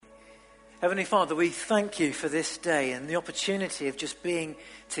Heavenly Father, we thank you for this day and the opportunity of just being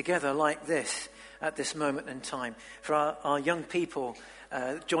together like this at this moment in time. For our young people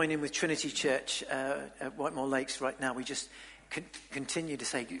joining with Trinity Church at Whitemoor Lakes right now, we just continue to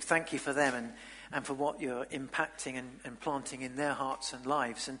say thank you for them and for what you're impacting and planting in their hearts and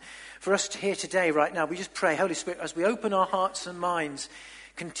lives. And for us here today, right now, we just pray, Holy Spirit, as we open our hearts and minds,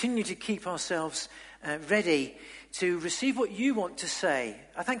 continue to keep ourselves ready to receive what you want to say.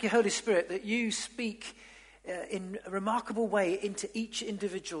 I thank you, Holy Spirit, that you speak in a remarkable way into each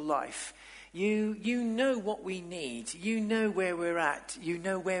individual life. You know what we need. You know where we're at. You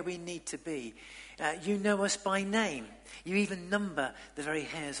know where we need to be. You know us by name. You even number the very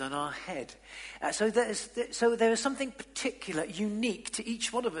hairs on our head. So there is something particular, unique to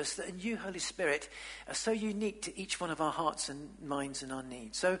each one of us, that in you, Holy Spirit, are so unique to each one of our hearts and minds and our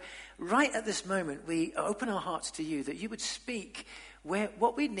needs. So right at this moment, we open our hearts to you, that you would speak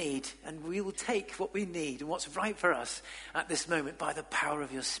what we need, and we will take what we need and what's right for us at this moment by the power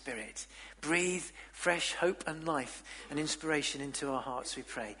of your Spirit. Breathe fresh hope and life and inspiration into our hearts, we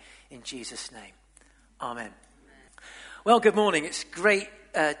pray, in Jesus' name. Amen. Well, good morning. It's great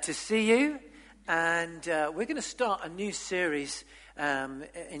to see you, and we're going to start a new series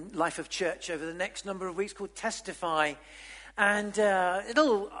in Life of Church over the next number of weeks called Testify, and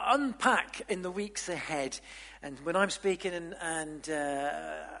it'll unpack in the weeks ahead. And when I'm speaking and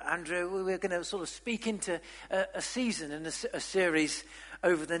Andrew, we're going to sort of speak into a season and a series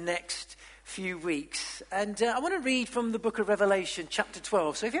over the next few weeks. And I want to read from the book of Revelation, chapter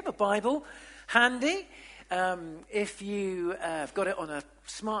 12. So if you have a Bible handy, if you have got it on a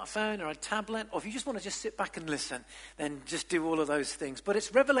smartphone or a tablet, or if you just want to just sit back and listen, then just do all of those things. But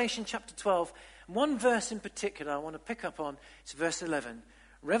it's Revelation chapter 12. One verse in particular I want to pick up on. It's verse 11.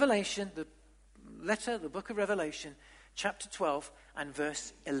 Revelation, the book of Revelation, chapter 12 and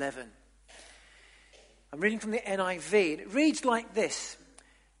verse 11. I'm reading from the NIV, and it reads like this.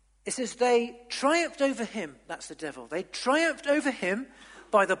 It says, they triumphed over him, that's the devil. They triumphed over him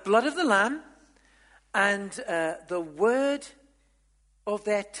by the blood of the Lamb and the word of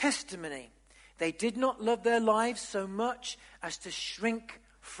their testimony. They did not love their lives so much as to shrink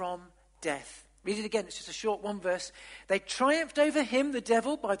from death. Read it again, it's just a short one verse. They triumphed over him, the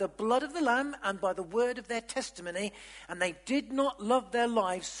devil, by the blood of the Lamb and by the word of their testimony, and they did not love their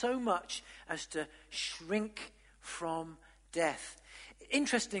lives so much as to shrink from death.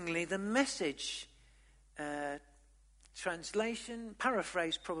 Interestingly, the Message translation,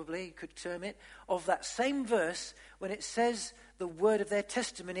 paraphrase probably, you could term it, of that same verse, when it says the word of their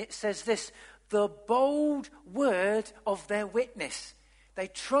testimony, it says this, the bold word of their witness. They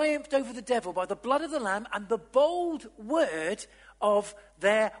triumphed over the devil by the blood of the Lamb and the bold word of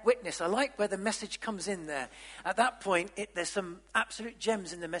their witness. I like where the Message comes in there. At that point, there's some absolute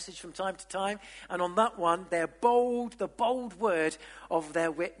gems in the Message from time to time. And on that one, the bold word of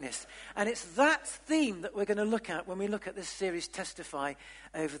their witness. And it's that theme that we're going to look at when we look at this series, Testify,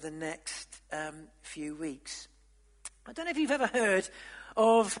 over the next few weeks. I don't know if you've ever heard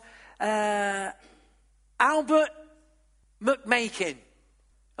of Albert McMakin.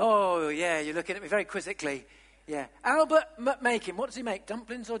 Oh, yeah, you're looking at me very quizzically. Yeah. Albert McMakin. What does he make?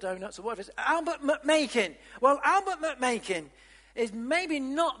 Dumplings or donuts or whatever it is? Albert McMakin. Well, Albert McMakin is maybe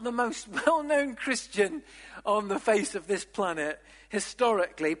not the most well-known Christian on the face of this planet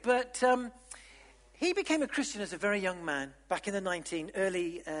historically, but he became a Christian as a very young man back in the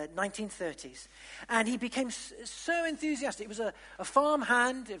early 1930s. And he became so enthusiastic. He was a farm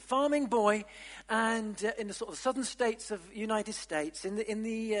hand, a farming boy, and in the sort of southern states of the United States in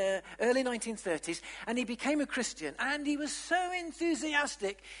the early 1930s. And he became a Christian. And he was so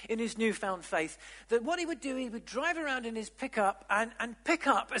enthusiastic in his newfound faith that what he would do, he would drive around in his pickup and pick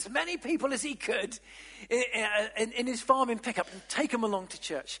up as many people as he could in his farming pickup and take them along to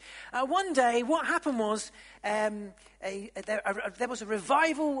church. One day, what happened was there was a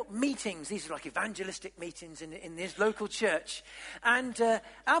revival meetings. These are like evangelistic meetings in his local church. And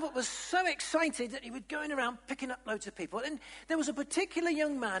Albert was so excited that he was going around picking up loads of people. And there was a particular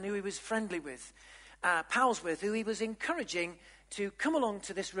young man who he was friendly with, pals with, who he was encouraging to come along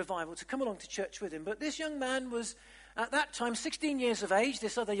to this revival, to come along to church with him. But this young man was, at that time, 16 years of age,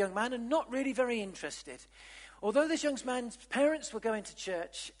 this other young man, and not really very interested. Although this young man's parents were going to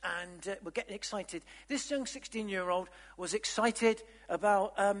church and were getting excited, this young 16-year-old was excited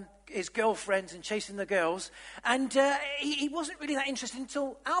about his girlfriends and chasing the girls. And he wasn't really that interested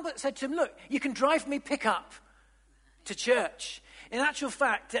until Albert said to him, look, you can drive me pickup to church. In actual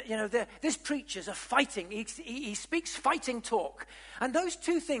fact, this preacher's a fighting. He speaks fighting talk. And those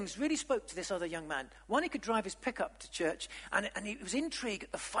two things really spoke to this other young man. One, he could drive his pickup to church, and he was intrigued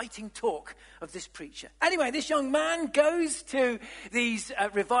at the fighting talk of this preacher. Anyway, this young man goes to these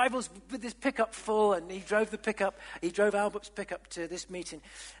revivals with his pickup full, and he drove Albert's pickup to this meeting.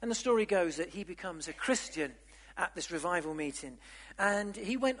 And the story goes that he becomes a Christian at this revival meeting. And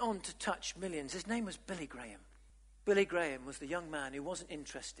he went on to touch millions. His name was Billy Graham. Billy Graham was the young man who wasn't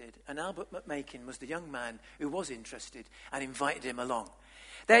interested, and Albert McMakin was the young man who was interested and invited him along.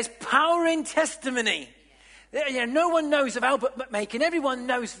 There's power in testimony. No one knows of Albert McMakin. Everyone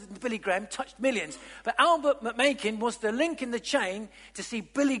knows that Billy Graham touched millions. But Albert McMakin was the link in the chain to see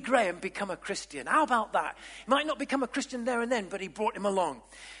Billy Graham become a Christian. How about that? He might not become a Christian there and then, but he brought him along.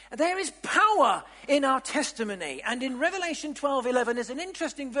 There is power in our testimony. And in Revelation 12:11, there's an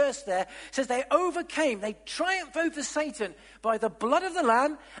interesting verse there. It says they triumphed over Satan by the blood of the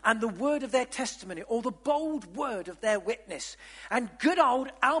Lamb and the word of their testimony, or the bold word of their witness. And good old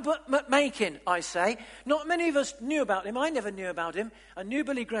Albert McMakin, I say. Not many of us knew about him. I never knew about him. I knew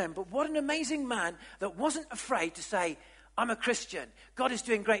Billy Graham. But what an amazing man that wasn't afraid to say, I'm a Christian. God is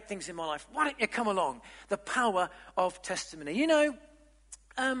doing great things in my life. Why don't you come along? The power of testimony.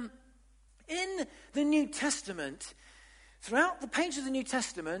 In the New Testament, throughout the page of the New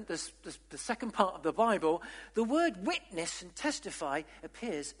Testament, the second part of the Bible, the word witness and testify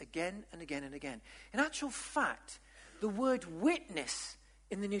appears again and again and again. In actual fact, the word witness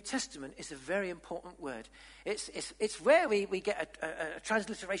in the New Testament is a very important word. It's where we get a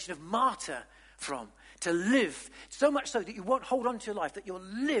transliteration of martyr from, to live, so much so that you won't hold on to your life, that you'll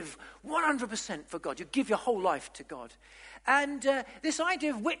live 100% for God. You give your whole life to God. And this idea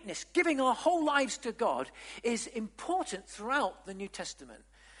of witness, giving our whole lives to God, is important throughout the New Testament.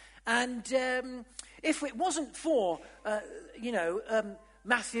 And if it wasn't for,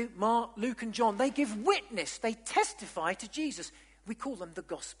 Matthew, Mark, Luke, and John, they give witness, they testify to Jesus. We call them the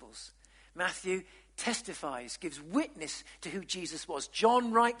Gospels. Matthew testifies, gives witness to who Jesus was.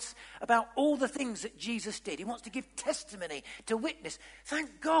 John writes about all the things that Jesus did. He wants to give testimony, to witness.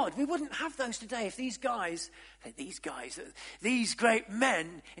 Thank God we wouldn't have those today if these great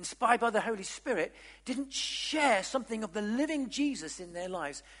men, inspired by the Holy Spirit, didn't share something of the living Jesus in their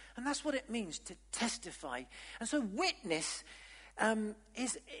lives. And that's what it means to testify. And so witness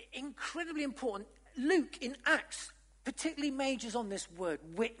is incredibly important. Luke in Acts particularly majors on this word,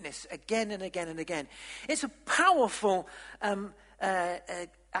 witness, again and again and again. It's a powerful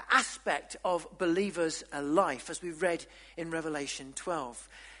aspect of believers' life, as we read in Revelation 12.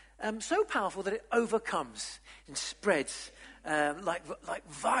 So powerful that it overcomes and spreads like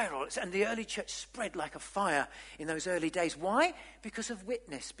viral. And the early church spread like a fire in those early days. Why? Because of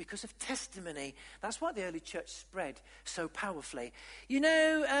witness, because of testimony. That's why the early church spread so powerfully.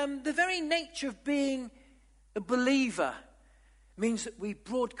 The very nature of being a believer means that we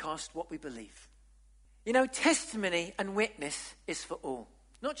broadcast what we believe. Testimony and witness is for all,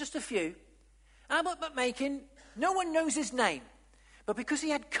 not just a few. Albert McMakin, no one knows his name, but because he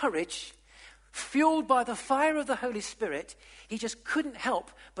had courage, fueled by the fire of the Holy Spirit, he just couldn't help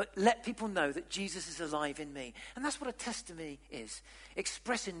but let people know that Jesus is alive in me. And that's what a testimony is,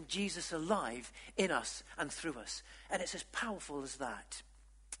 expressing Jesus alive in us and through us. And it's as powerful as that.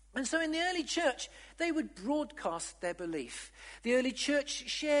 And so in the early church, they would broadcast their belief. The early church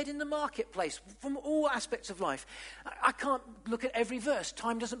shared in the marketplace from all aspects of life. I can't look at every verse,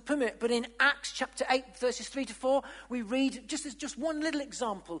 time doesn't permit, but in Acts chapter 8, verses 3-4, we read, just one little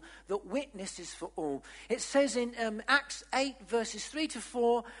example, that witness is for all. It says in Acts 8, verses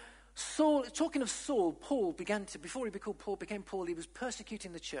 3-4, Saul, talking of Saul, before he became Paul, he was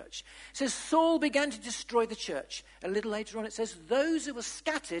persecuting the church. It says, Saul began to destroy the church. A little later on it says, those who were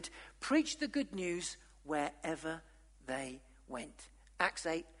scattered preached the good news wherever they went. Acts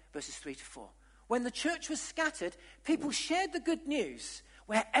 8, verses 3-4. When the church was scattered, people shared the good news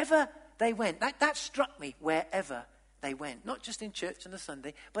wherever they went. That struck me, wherever they went. Not just in church on a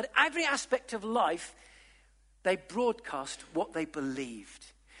Sunday, but every aspect of life, they broadcast what they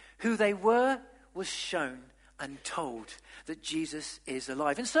believed. Who they were was shown and told that Jesus is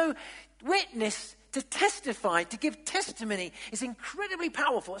alive. And so witness, to testify, to give testimony is incredibly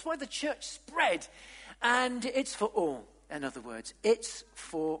powerful. That's why the church spread. And it's for all, in other words. It's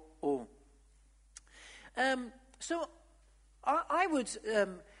for all.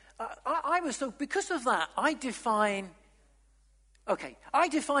 Because of that, I define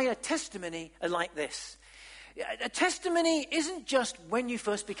a testimony like this. A testimony isn't just when you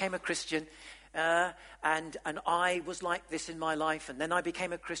first became a Christian and I was like this in my life, and then I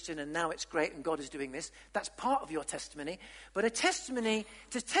became a Christian, and now it's great, and God is doing this. That's part of your testimony. But a testimony,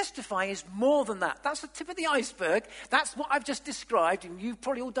 to testify, is more than that. That's the tip of the iceberg. That's what I've just described, and you've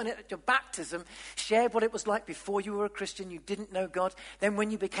probably all done it at your baptism, shared what it was like before you were a Christian, you didn't know God, then when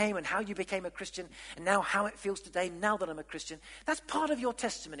you became, and how you became a Christian, and now how it feels today, now that I'm a Christian. That's part of your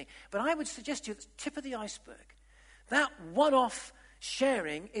testimony. But I would suggest to you, that's the tip of the iceberg. That one-off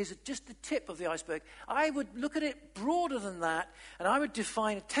sharing is just the tip of the iceberg. I would look at it broader than that, and I would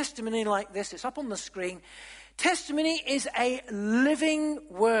define a testimony like this. It's up on the screen. Testimony is a living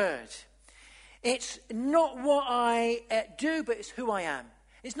word. It's not what I do, but it's who I am.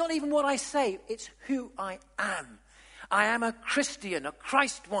 It's not even what I say, it's who I am. I am a Christian, a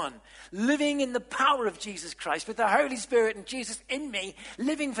Christ one, living in the power of Jesus Christ with the Holy Spirit and Jesus in me,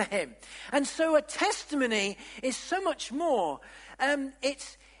 living for him. And so a testimony is so much more.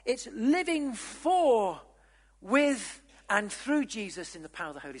 It's living for, with, and through Jesus in the power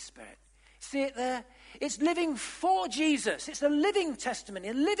of the Holy Spirit. See it there? It's living for Jesus. It's a living testimony,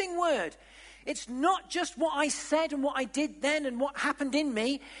 a living word. It's not just what I said and what I did then and what happened in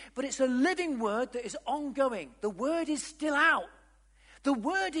me, but it's a living word that is ongoing. The word is still out. The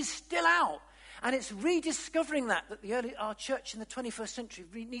word is still out. And it's rediscovering that our church in the 21st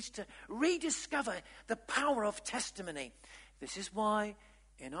century needs to rediscover the power of testimony. This is why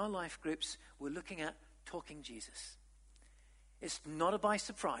in our life groups we're looking at talking Jesus. It's not a by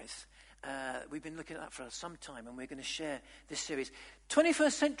surprise. We've been looking at that for some time, and we're going to share this series.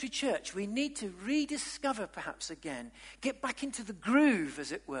 21st century church, we need to rediscover perhaps again, get back into the groove,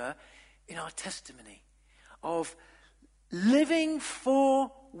 as it were, in our testimony of living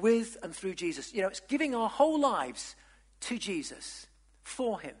for, with, and through Jesus. You know, it's giving our whole lives to Jesus,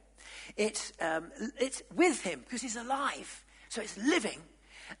 for him. It's with him, because he's alive. So it's living,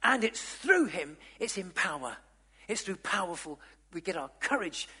 and it's through him, it's in power. It's through powerful. We get our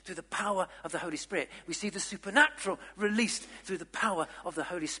courage through the power of the Holy Spirit. We see the supernatural released through the power of the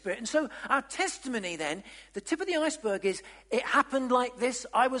Holy Spirit. And so our testimony then, the tip of the iceberg is, it happened like this,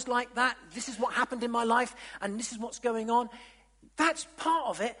 I was like that, this is what happened in my life, and this is what's going on. That's part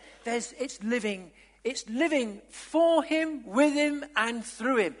of it. It's living for him, with him, and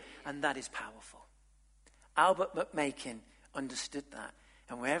through him. And that is powerful. Albert McMakin understood that.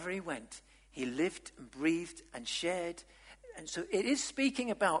 And wherever he went, he lived and breathed and shared. And so it is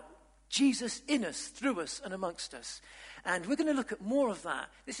speaking about Jesus in us, through us, and amongst us. And we're going to look at more of that.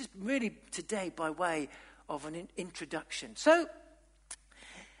 This is really today by way of an introduction. So,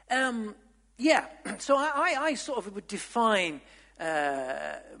 so I sort of would define,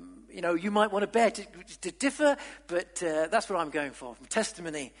 you might want to bear to differ, but that's what I'm going for.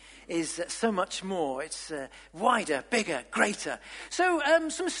 Testimony is so much more. It's wider, bigger, greater. So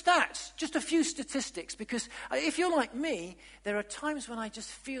some stats, just a few statistics, because if you're like me, there are times when I just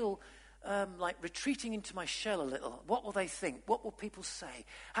feel like retreating into my shell a little. What will they think? What will people say?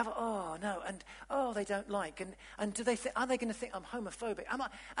 They don't like. And do they are they going to think I'm homophobic?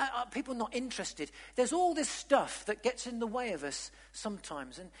 Are people not interested? There's all this stuff that gets in the way of us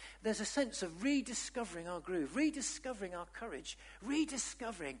sometimes. And there's a sense of rediscovering our groove, rediscovering our courage,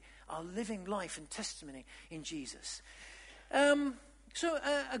 rediscovering our living life and testimony in Jesus. So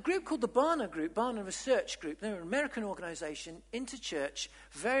a group called the Barna Group, Barna Research Group, they're an American organization, interchurch,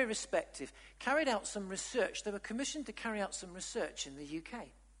 very respected, carried out some research. They were commissioned to carry out some research in the UK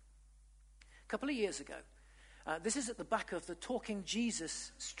a couple of years ago. This is at the back of the Talking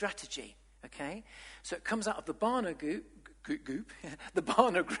Jesus strategy, okay? So it comes out of the Barna Group, the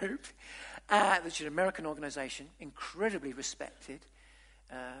Barna Group, which is an American organization, incredibly respected,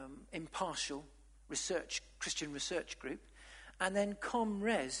 impartial Christian research group. And then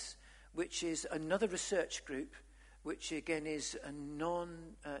ComRes, which is another research group, which again is a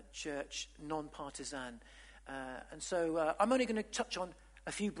non-church, non-partisan. And so I'm only going to touch on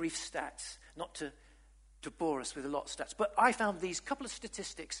a few brief stats, not to bore us with a lot of stats. But I found these couple of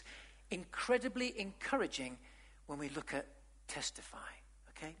statistics incredibly encouraging when we look at Testify.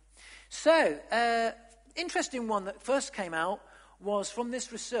 Okay? So, interesting one that first came out was from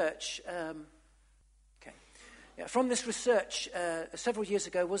this research... From this research several years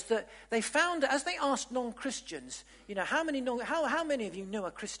ago was that they found, as they asked non-Christians, how many of you know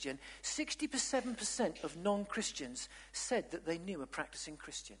a Christian? 67% of non-Christians said that they knew a practicing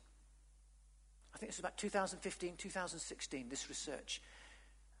Christian. I think it was about 2015, 2016, this research.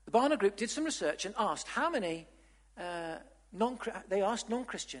 The Barna Group did some research and asked how many, they asked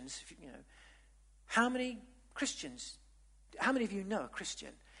non-Christians, how many of you know a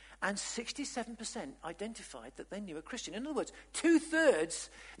Christian? And 67% identified that they knew a Christian. In other words, 2/3,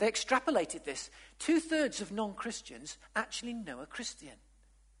 they extrapolated this, 2/3 of non-Christians actually know a Christian.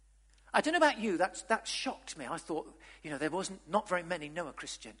 I don't know about you, that shocked me. I thought, there not very many know a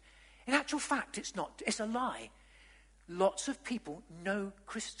Christian. In actual fact, it's not. It's a lie. Lots of people know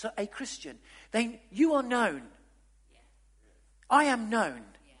a Christian. You are known. Yeah. I am known.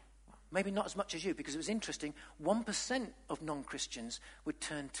 Yeah. Maybe not as much as you, because it was interesting. 1% of non-Christians would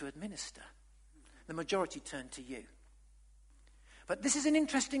turn to a minister. The majority turned to you. But this is an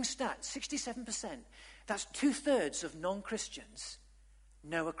interesting stat. 67%. That's 2/3 of non-Christians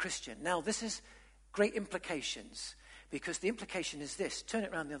know a Christian. Now, this is great implications, because the implication is this. Turn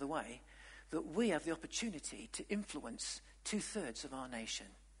it around the other way. That we have the opportunity to influence 2/3 of our nation.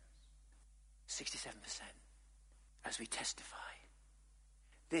 67% as we testify.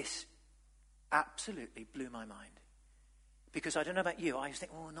 This absolutely blew my mind. Because I don't know about you, I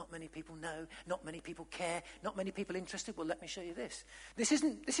think, not many people know, not many people care, not many people interested. Well, let me show you this. This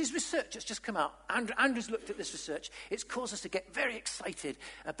is research that's just come out. Andrew's looked at this research. It's caused us to get very excited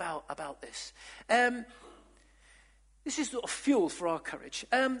about this. This is sort of fuel for our courage.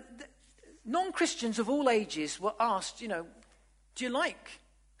 Non-Christians of all ages were asked, do you like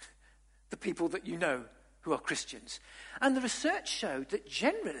the people that you know who are Christians? And the research showed that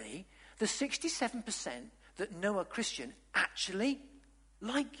generally the 67% that know a Christian actually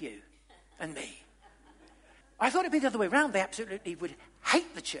like you and me. I thought it'd be the other way around. They absolutely would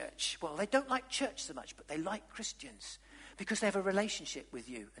hate the church. Well, they don't like church so much, but they like Christians because they have a relationship with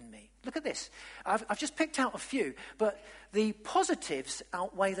you and me. Look at this. I've just picked out a few, but the positives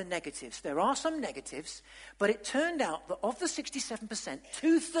outweigh the negatives. There are some negatives, but it turned out that of the 67%,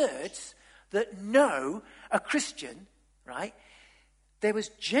 2/3 that know a Christian, right, there was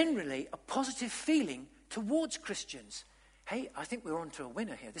generally a positive feeling towards Christians. Hey, I think we're on to a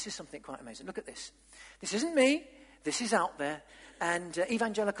winner here. This is something quite amazing. Look at this. This isn't me. This is out there. And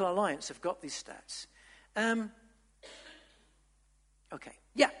Evangelical Alliance have got these stats. Okay,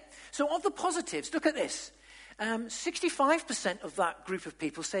 yeah. So of the positives, look at this. 65% of that group of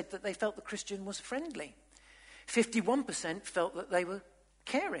people said that they felt the Christian was friendly. 51% felt that they were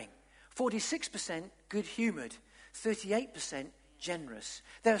caring. 46% good-humoured. 38% generous.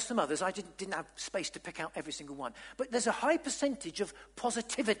 There are some others. I didn't have space to pick out every single one. But there's a high percentage of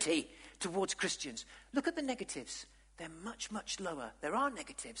positivity towards Christians. Look at the negatives. They're much, much lower. There are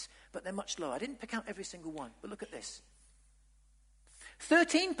negatives, but they're much lower. I didn't pick out every single one, but look at this.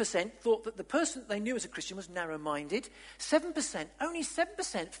 13% thought that the person that they knew as a Christian was narrow-minded. Only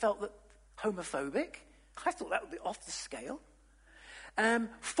 7% felt that homophobic. I thought that would be off the scale.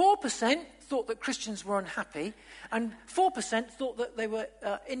 4% thought that Christians were unhappy, and 4% thought that they were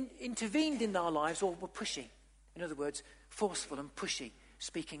intervened in our lives or were pushy. In other words, forceful and pushy,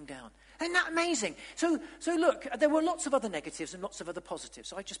 speaking down. Isn't that amazing? So look, there were lots of other negatives and lots of other positives.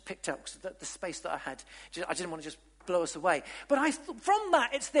 So I just picked out the space that I had. I didn't want to just blow us away. But from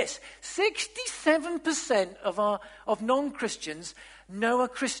that, it's this. 67% of non-Christians know a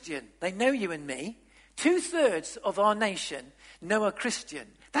Christian. They know you and me. 2/3 of our nation know a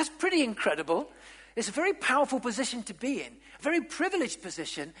Christian. That's pretty incredible. It's a very powerful position to be in, a very privileged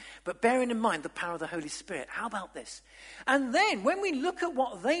position, but bearing in mind the power of the Holy Spirit. How about this? And then when we look at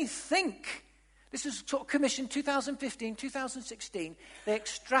what they think, this is sort of commissioned 2015, 2016, they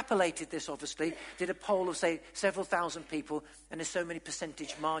extrapolated this obviously, did a poll of say several thousand people, and there's so many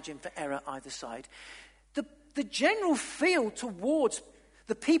percentage margin for error either side. The general feel towards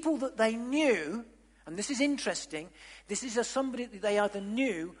the people that they knew, and this is interesting, this is somebody that they either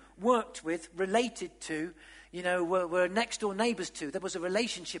knew, worked with, related to, were next door neighbours to. There was a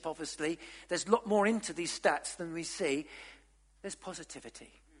relationship, obviously. There's a lot more into these stats than we see. There's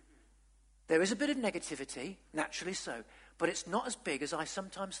positivity. There is a bit of negativity, naturally so, but it's not as big as I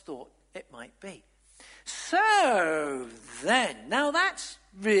sometimes thought it might be. So then, now that's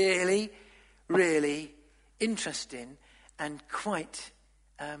really, really interesting and quite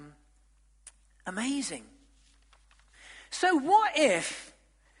amazing. So what if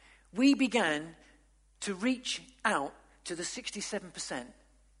we began to reach out to the 67%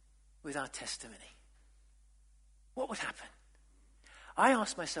 with our testimony? What would happen? I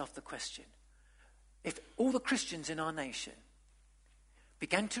asked myself the question, if all the Christians in our nation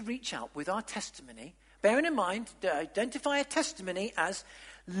began to reach out with our testimony, bearing in mind to identify a testimony as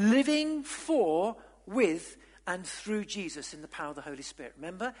living for, with, and through Jesus in the power of the Holy Spirit.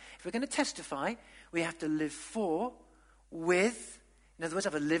 Remember, if we're going to testify, we have to live for, with, in other words,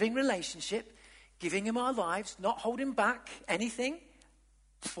 have a living relationship, giving him our lives, not holding back anything,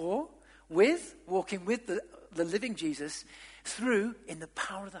 for, with, walking with the living Jesus, through, in the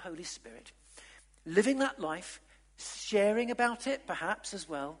power of the Holy Spirit, living that life, sharing about it perhaps as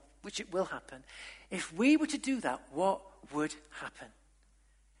well, which it will happen. If we were to do that, what would happen?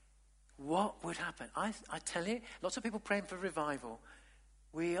 What would happen? I tell you, lots of people praying for revival.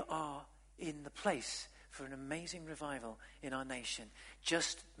 We are in the place for an amazing revival in our nation.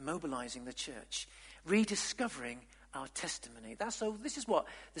 Just mobilizing the church, rediscovering our testimony. This is what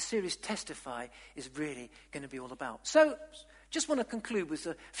the series Testify is really going to be all about. So, just want to conclude with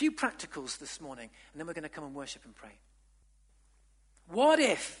a few practicals this morning, and then we're going to come and worship and pray. What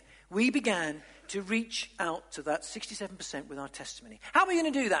if we began to reach out to that 67% with our testimony? How are we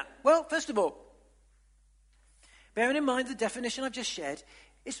going to do that? Well, first of all, bearing in mind the definition I've just shared,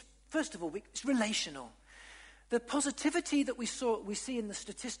 it's relational. The positivity that we see in the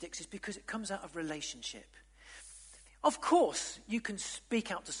statistics is because it comes out of relationship. Of course, you can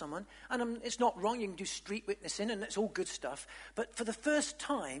speak out to someone, and it's not wrong. You can do street witnessing, and it's all good stuff. But for the first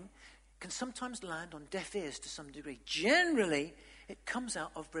time, it can sometimes land on deaf ears to some degree. Generally, it comes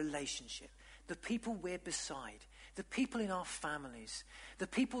out of relationship. The people we're beside, the people in our families, the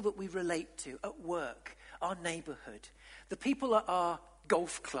people that we relate to at work, our neighborhood, the people at our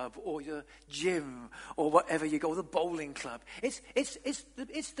golf club or your gym or whatever you go, the bowling club. It's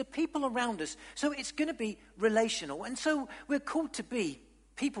the people around us. So it's going to be relational. And so we're called to be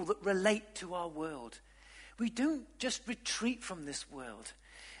people that relate to our world. We don't just retreat from this world.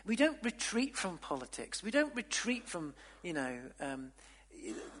 We don't retreat from politics. We don't retreat from,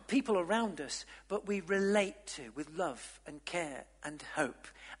 people around us, but we relate to with love and care and hope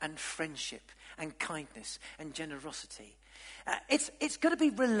and friendship and kindness and generosity. It's got to be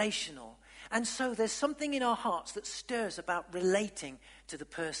relational. And so there's something in our hearts that stirs about relating to the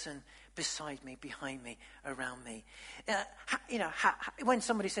person beside me, behind me, around me. When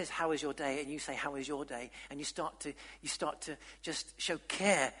somebody says, "How is your day?" and you say, "How is your day?" and you start to just show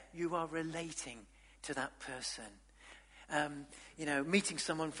care, you are relating to that person. Meeting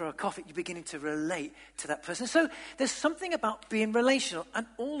someone for a coffee, you're beginning to relate to that person. So there's something about being relational, and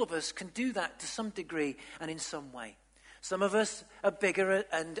all of us can do that to some degree and in some way. Some of us are bigger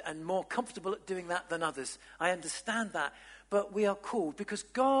and more comfortable at doing that than others. I understand that. But we are called because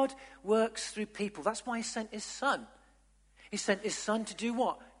God works through people. That's why he sent his son. He sent his son to do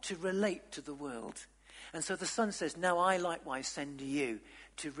what? To relate to the world. And so the son says, now I likewise send you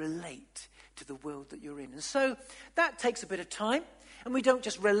to relate to the world that you're in. And so that takes a bit of time. And we don't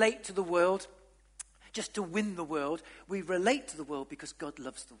just relate to the world just to win the world. We relate to the world because God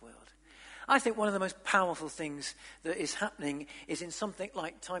loves the world. I think one of the most powerful things that is happening is in something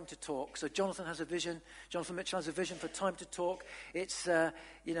like Time to Talk. So Jonathan Mitchell has a vision for Time to Talk. It's,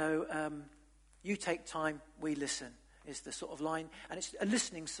 you take time, we listen, is the sort of line. And it's a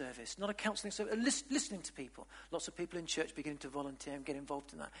listening service, not a counseling service, listening to people. Lots of people in church beginning to volunteer and get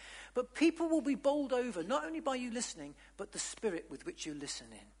involved in that. But people will be bowled over, not only by you listening, but the spirit with which you listen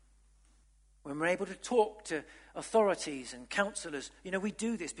in. When we're able to talk to authorities and counselors, we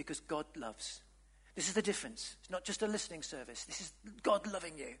do this because God loves. This is the difference. It's not just a listening service. This is God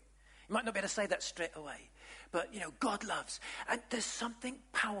loving you. You might not be able to say that straight away, but, God loves. And there's something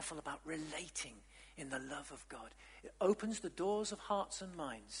powerful about relating in the love of God. It opens the doors of hearts and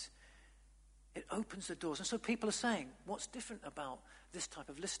minds. It opens the doors. And so people are saying, what's different about this type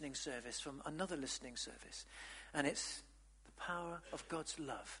of listening service from another listening service? And it's the power of God's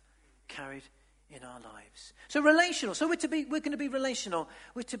love carried in our lives. So relational. So we're going to be relational.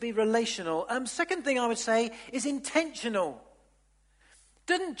 We're to be relational. Second thing I would say is intentional.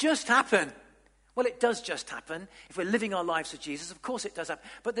 Doesn't just happen. Well, it does just happen. If we're living our lives for Jesus, of course it does happen.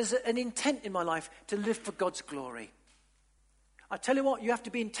 But there's an intent in my life to live for God's glory. I tell you what, you have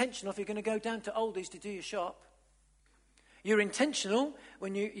to be intentional if you're going to go down to Aldi's to do your shop. You're intentional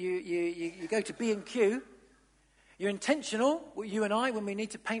when you go to B&Q. You're intentional, you and I, when we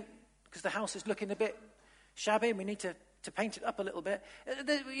need to paint because the house is looking a bit shabby and we need to paint it up a little bit.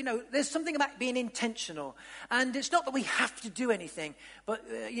 There's something about being intentional. And it's not that we have to do anything, but,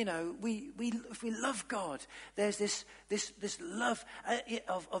 if we love God, there's this love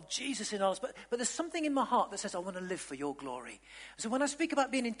of Jesus in us. But there's something in my heart that says, I want to live for your glory. So when I speak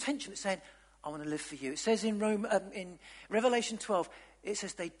about being intentional, it's saying, I want to live for you. It says in Revelation 12, it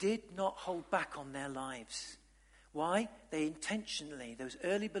says they did not hold back on their lives. Why? They intentionally, those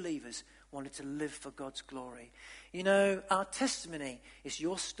early believers, wanted to live for God's glory. Our testimony is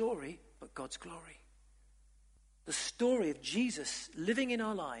your story, but God's glory. The story of Jesus living in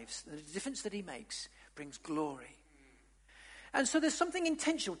our lives, the difference that he makes, brings glory. And so there's something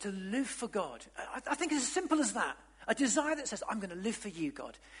intentional to live for God. I think it's as simple as that. A desire that says, I'm going to live for you,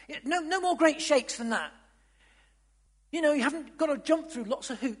 God. No more great shakes than that. You know, you haven't got to jump through lots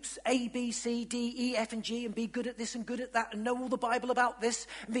of hoops, A, B, C, D, E, F, and G, and be good at this and good at that, and know all the Bible about this,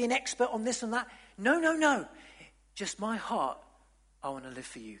 and be an expert on this and that. No, no, no. Just my heart, I want to live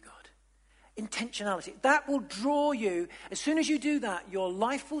for you, God. Intentionality. That will draw you. As soon as you do that, your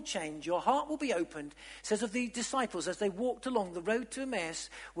life will change. Your heart will be opened. It says of the disciples, as they walked along the road to Emmaus,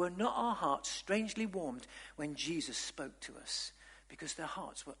 were not our hearts strangely warmed when Jesus spoke to us? Because their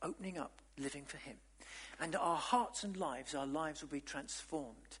hearts were opening up, living for him. And our hearts and lives, our lives will be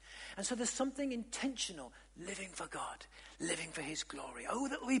transformed. And so there's something intentional, living for God, living for his glory. Oh,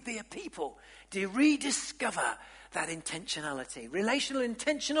 that we be a people to rediscover that intentionality. Relational,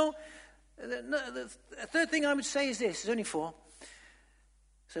 intentional. The third thing I would say is this. There's only 4,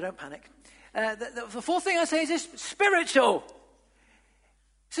 so don't panic. The fourth thing I say is this: spiritual.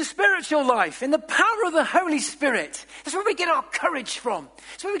 It's a spiritual life in the power of the Holy Spirit. That's where we get our courage from.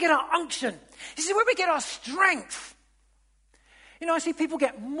 It's where we get our unction. This is where we get our strength. You know, I see people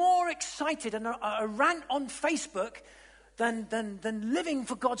get more excited and a rant on Facebook than living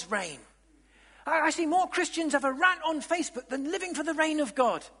for God's reign. I see more Christians have a rant on Facebook than living for the reign of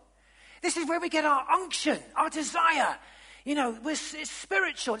God. This is where we get our unction, our desire. You know, it's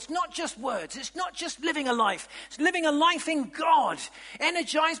spiritual. It's not just words. It's not just living a life. It's living a life in God,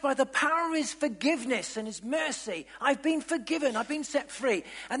 energized by the power of his forgiveness and his mercy. I've been forgiven. I've been set free.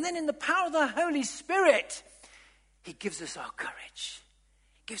 And then in the power of the Holy Spirit, he gives us our courage.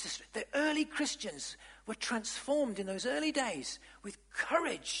 He gives us. The early Christians were transformed in those early days with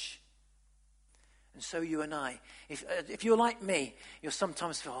courage. And so you and I, if you're like me, you'll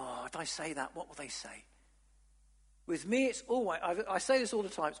sometimes feel, oh, if I say that, what will they say? With me, it's always, I say this all the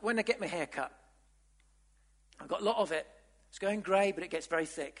time, it's when I get my hair cut. I've got a lot of it. It's going grey, but it gets very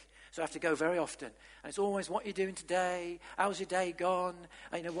thick. So I have to go very often. And it's always, what are you doing today? How's your day gone?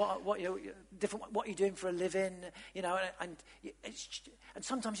 And, you know, what are you doing for a living? You know, and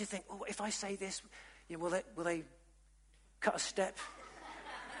sometimes you think, oh, if I say this, you know, will they cut a step?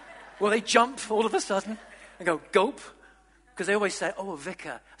 Will they jump all of a sudden and go, gulp? Because they always say, oh, a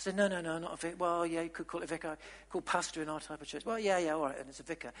vicar. I said, no, not a vicar. Well, yeah, you could call it a vicar. Called pastor in our type of church. Well, yeah, all right, and it's a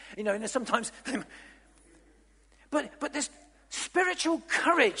vicar. You know, and sometimes... But there's spiritual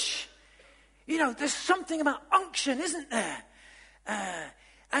courage. You know, there's something about unction, isn't there?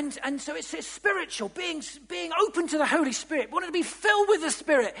 And so it's spiritual, being open to the Holy Spirit, wanting to be filled with the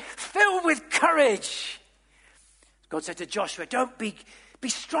Spirit, filled with courage. God said to Joshua, don't be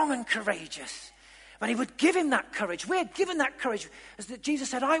strong and courageous. But he would give him that courage. We're given that courage. As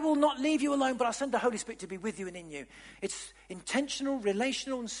Jesus said, I will not leave you alone, but I'll send the Holy Spirit to be with you and in you. It's intentional,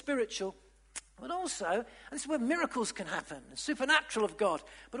 relational, and spiritual. But also, and this is where miracles can happen, and supernatural of God,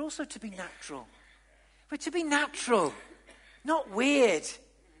 but also to be natural. But to be natural, not weird,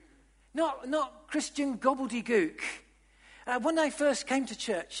 not Christian gobbledygook. When I first came to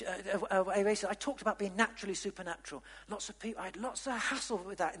church, I talked about being naturally supernatural. Lots of people, I had lots of hassle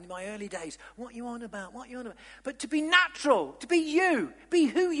with that in my early days. What are you on about? But to be natural, to be you, be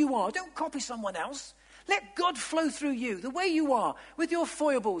who you are. Don't copy someone else. Let God flow through you, the way you are, with your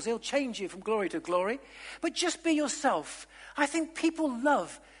foibles. He'll change you from glory to glory. But just be yourself. I think people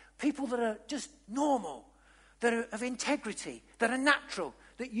love people that are just normal, that are of integrity, that are natural,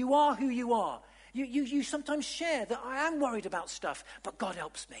 that you are who you are. You sometimes share that I am worried about stuff, but God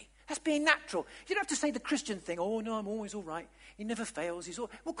helps me. That's being natural. You don't have to say the Christian thing, oh no, I'm always all right. He never fails. Well,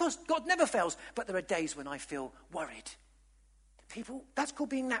 of course, God never fails, but there are days when I feel worried. People, that's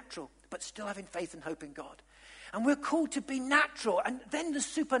called being natural, but still having faith and hope in God. And we're called to be natural, and then the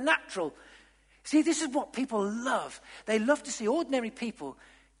supernatural. See, this is what people love. They love to see ordinary people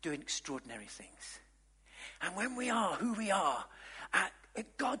doing extraordinary things. And when we are who we are,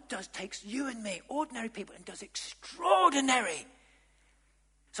 God takes you and me, ordinary people, and does extraordinary.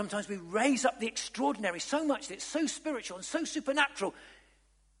 Sometimes we raise up the extraordinary so much that it's so spiritual and so supernatural,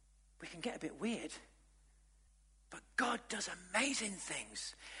 we can get a bit weird. But God does amazing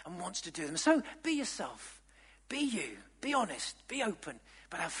things and wants to do them. So be yourself. Be you. Be honest. Be open.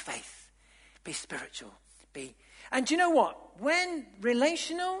 But have faith. Be spiritual. And do you know what? When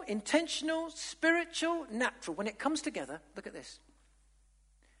relational, intentional, spiritual, natural, when it comes together, look at this.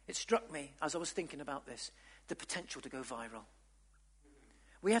 It struck me as I was thinking about this, the potential to go viral.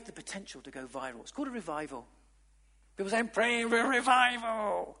 We have the potential to go viral. It's called a revival. People say, I'm praying for a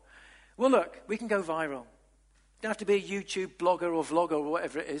revival. Well, look, we can go viral. You don't have to be a YouTube blogger or vlogger or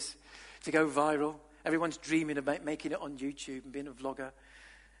whatever it is to go viral. Everyone's dreaming about making it on YouTube and being a vlogger.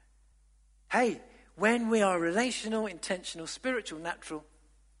 Hey, when we are relational, intentional, spiritual, natural,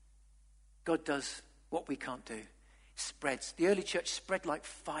 God does what we can't do. Spreads. The early church spread like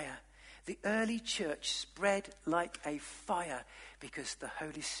fire. The early church spread like a fire because the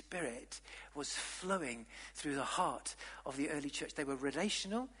Holy Spirit was flowing through the heart of the early church. They were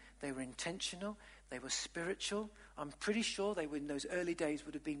relational, they were intentional, they were spiritual. I'm pretty sure they were, in those early days,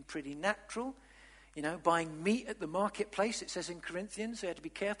 would have been pretty natural. You know, buying meat at the marketplace, it says in Corinthians, so you had to be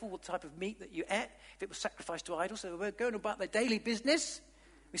careful what type of meat that you ate, if it was sacrificed to idols. So they were going about their daily business.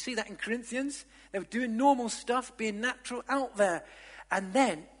 We see that in Corinthians. They were doing normal stuff, being natural out there. And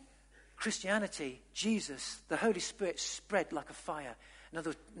then Christianity, Jesus, the Holy Spirit spread like a fire.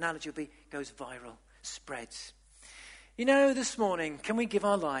 Another analogy would be goes viral, spreads. You know, this morning, can we give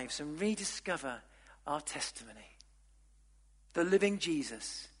our lives and rediscover our testimony? The living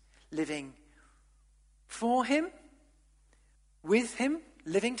Jesus, living for him, with him,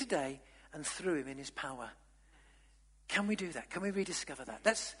 living today, and through him in his power. Can we do that? Can we rediscover that?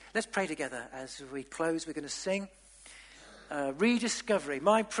 Let's pray together as we close. We're going to sing Rediscovery.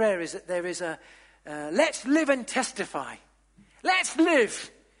 My prayer is that there is a let's live and testify. Let's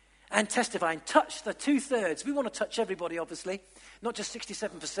live and testify and touch the 2/3. We want to touch everybody, obviously, not just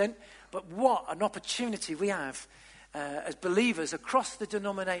 67%, but what an opportunity we have as believers across the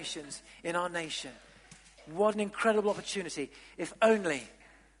denominations in our nation. What an incredible opportunity if only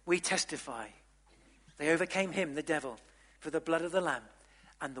we testify. They overcame him, the devil, for the blood of the Lamb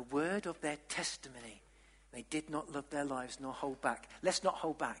and the word of their testimony. They did not love their lives nor hold back. Let's not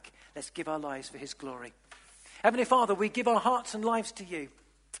hold back. Let's give our lives for his glory. Heavenly Father, we give our hearts and lives to you.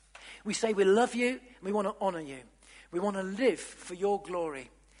 We say we love you and we want to honor you. We want to live for your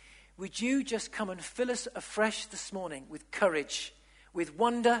glory. Would you just come and fill us afresh this morning with courage, with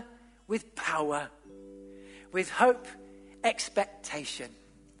wonder, with power, with hope, expectation,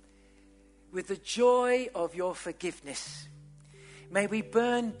 with the joy of your forgiveness. May we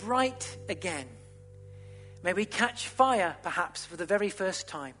burn bright again. May we catch fire, perhaps, for the very first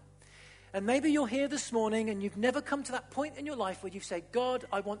time. And maybe you're here this morning and you've never come to that point in your life where you've said, God,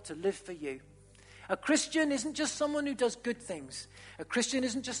 I want to live for you. A Christian isn't just someone who does good things. A Christian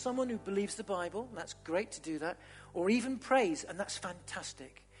isn't just someone who believes the Bible. That's great to do that. Or even prays, and that's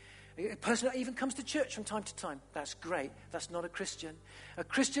fantastic. A person that even comes to church from time to time, that's great. That's not a Christian. A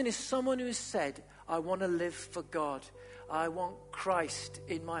Christian is someone who has said, I want to live for God. I want Christ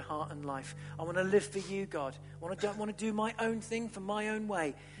in my heart and life. I want to live for you, God. I don't want to do my own thing for my own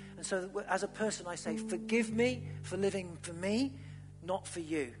way. And so as a person, I say, forgive me for living for me, not for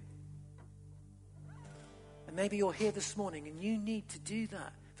you. And maybe you're here this morning and you need to do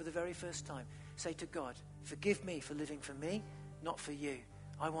that for the very first time. Say to God, forgive me for living for me, not for you.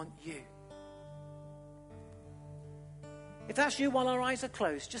 I want you. If that's you while our eyes are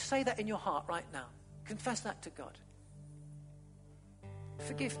closed, just say that in your heart right now. Confess that to God.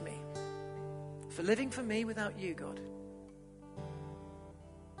 Forgive me for living for me without you, God.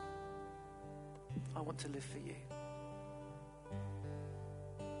 I want to live for you.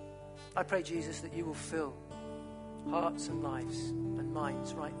 I pray, Jesus, that you will fill hearts and lives and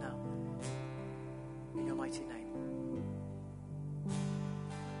minds right now. In your mighty name.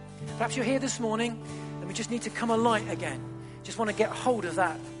 Perhaps you're here this morning and we just need to come alight again. Just want to get hold of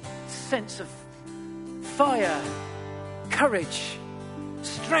that sense of fire, courage,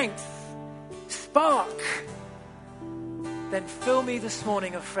 strength, spark. Then fill me this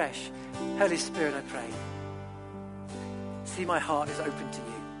morning afresh. Holy Spirit, I pray. See, my heart is open to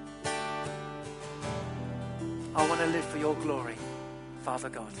you. I want to live for your glory, Father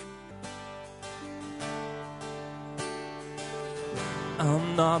God.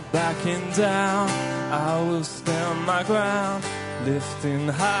 I'm not backing down, I will stand my ground, lifting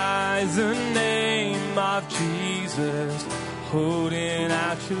high the name of Jesus, holding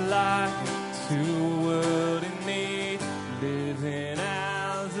out your light to a world in need, living